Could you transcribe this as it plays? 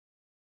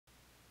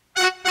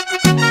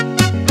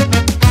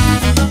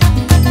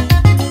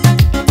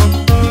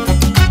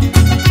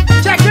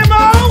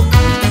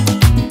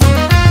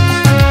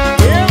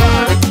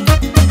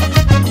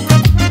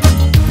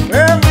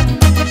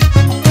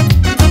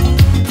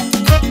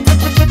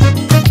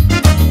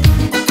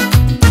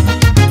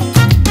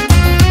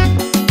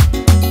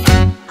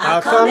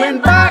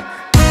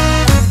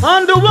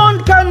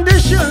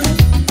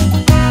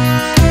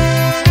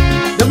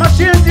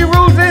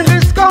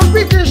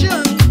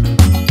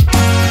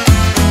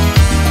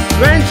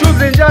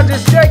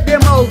judges check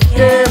them out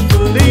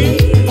carefully.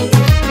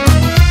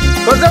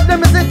 Cause of them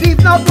missing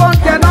teeth, not one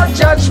cannot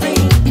judge me.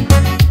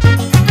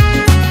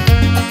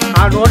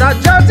 I know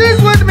that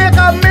judges would make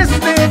a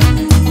mistake,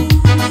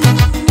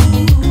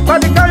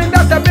 but the kind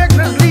that makes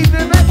us leave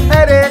them with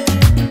headache.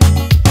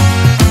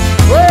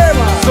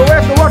 So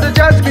if you want to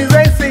judge me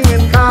racing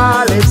in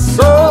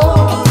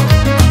Calypso,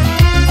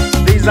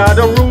 these are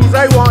the rules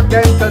I want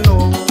them to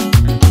know.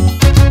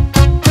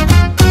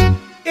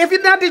 If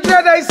you're not the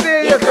judge, I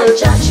say you could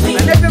judge me.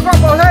 And if you go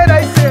for head,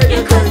 I say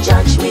you could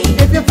judge me.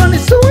 If you're funny,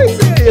 so I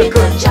say you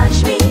could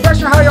judge me.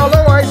 Pressure high or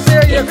low, I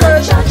say you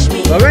could judge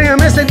me. But when you're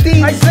missing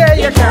teeth, I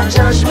say you can't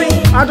judge me.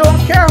 I don't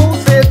care who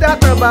says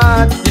that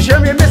about. You show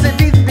me missing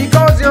teeth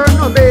because you're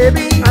no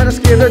baby, and the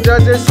scared the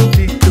judges should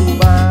be too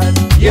bad.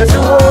 You're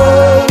too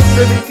old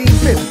to be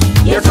teething.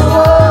 You're too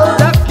old,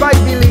 that's my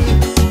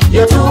belief.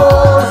 You're too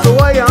old, so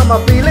I am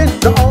appealing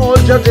to all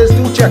judges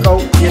to check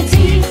out your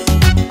teeth.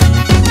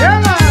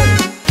 Yeah, man.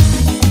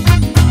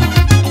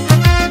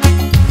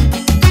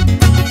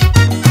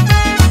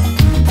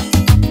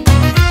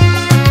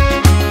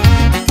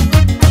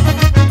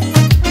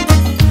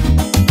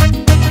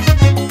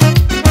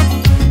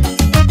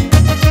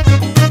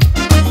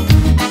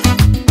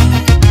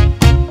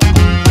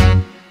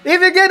 If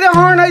you get a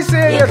horn, I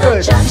say you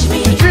could judge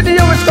me. Treat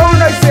you with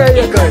scorn, I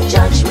say you could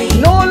judge me.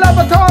 No love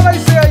at all, I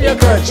say you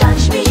could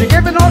judge me. She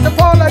giving all the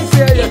Paul, I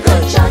say you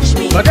could judge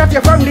me. But if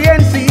you're from the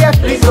NCF,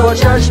 please don't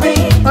judge me.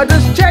 I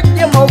just check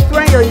your mouth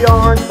when you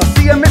yarn. I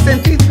see you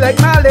missing teeth like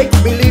Malik.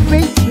 Believe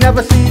me,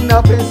 never seen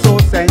nothing so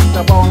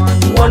sensible.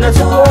 One or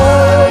two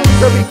old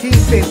to be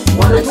teething.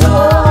 One or two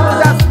old,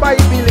 that's my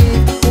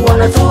belief.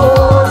 One or two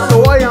old,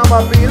 so I am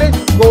appealing.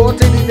 Go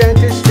to the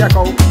dentist, check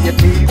out your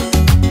teeth.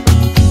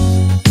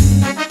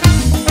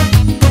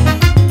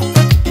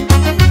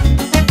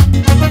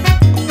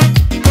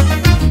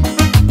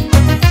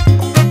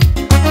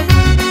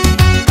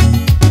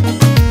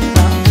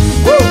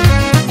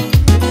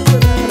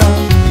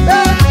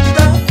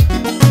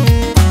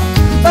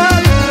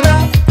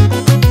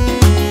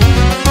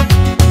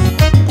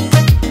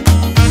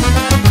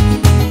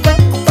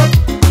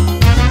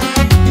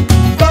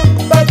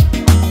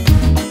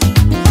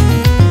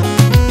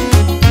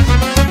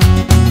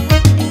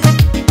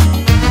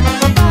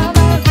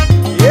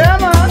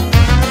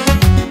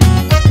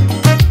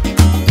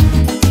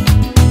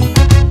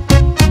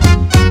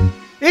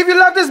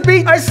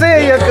 I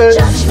say you could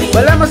judge me.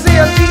 Well, I'ma see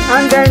your teeth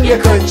and then you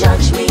could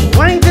judge me.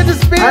 Wine to the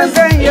spin and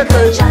then you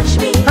could judge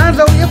me. Hands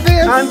out your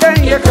face and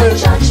then you could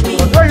judge me.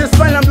 But when you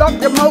smile and block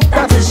your mouth,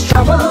 that is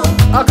trouble.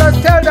 I could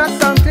tell that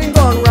something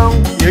gone wrong.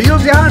 You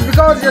use your hands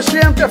because you're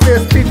ashamed to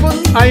face people.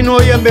 I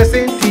know you're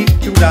missing teeth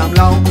too damn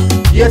long.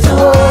 You're too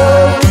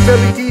old to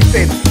be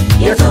teething.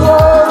 You're too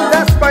old,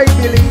 that's my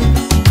belief.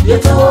 You're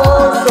too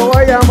old, so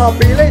I am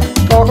appealing.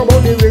 Talk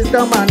about the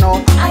wisdom and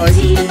all I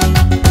see.